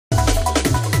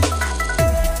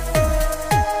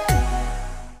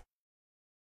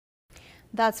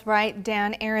That's right,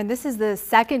 Dan. Aaron, this is the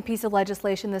second piece of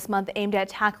legislation this month aimed at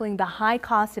tackling the high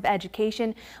cost of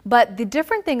education. But the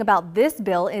different thing about this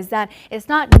bill is that it's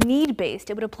not need-based.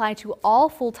 It would apply to all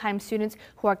full-time students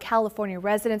who are California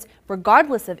residents,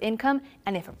 regardless of income.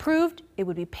 And if approved, it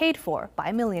would be paid for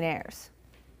by millionaires.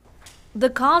 The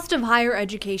cost of higher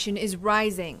education is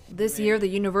rising. This year, the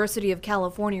University of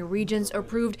California Regents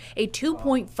approved a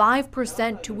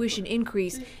 2.5% tuition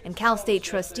increase, and Cal State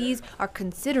Trustees are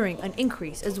considering an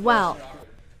increase as well.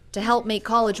 To help make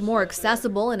college more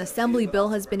accessible, an assembly bill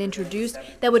has been introduced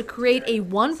that would create a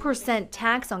 1%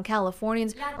 tax on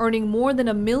Californians earning more than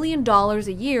 $1 million a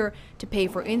year to pay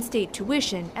for in-state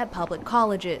tuition at public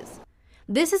colleges.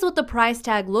 This is what the price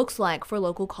tag looks like for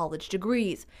local college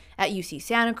degrees. At UC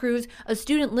Santa Cruz, a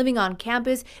student living on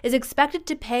campus is expected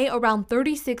to pay around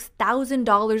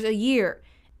 $36,000 a year.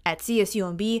 At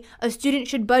CSUMB, a student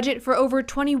should budget for over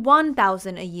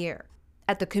 $21,000 a year.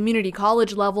 At the community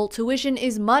college level, tuition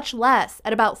is much less,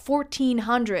 at about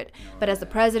 $1,400. But as the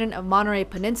president of Monterey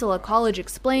Peninsula College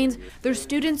explains, their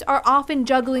students are often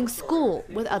juggling school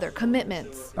with other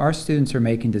commitments. Our students are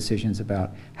making decisions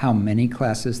about how many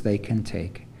classes they can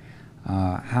take,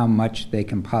 how much they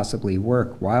can possibly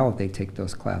work while they take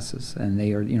those classes. And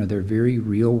they are, they're very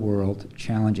real-world,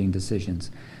 challenging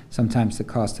decisions. Sometimes the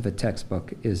cost of a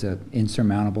textbook is an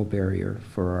insurmountable barrier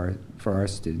for our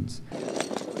students.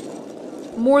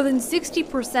 More than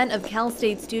 60% of Cal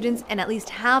State students and at least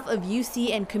half of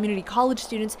UC and community college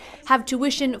students have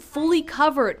tuition fully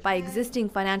covered by existing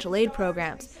financial aid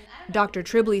programs. Dr.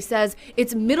 Tribley says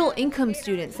it's middle-income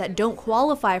students that don't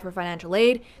qualify for financial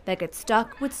aid that get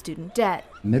stuck with student debt.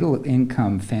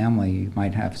 Middle-income family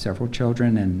might have several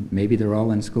children and maybe they're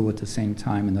all in school at the same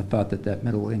time, and the thought that that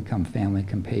middle-income family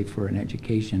can pay for an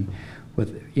education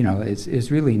with,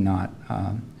 is really not,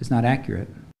 is not accurate.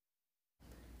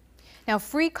 Now,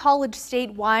 free college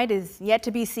statewide is yet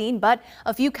to be seen, but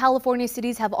a few California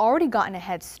cities have already gotten a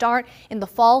head start. In the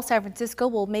fall, San Francisco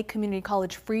will make community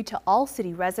college free to all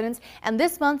city residents. And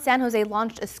this month, San Jose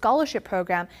launched a scholarship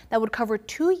program that would cover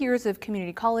 2 years of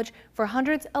community college for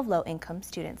hundreds of low-income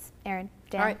students. Aaron,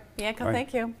 Dan. All right, Bianca,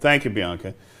 thank you. Thank you,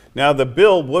 Bianca. Now, the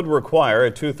bill would require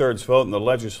a 2/3 vote in the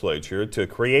legislature to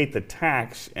create the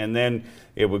tax, and then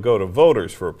it would go to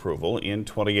voters for approval in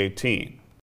 2018.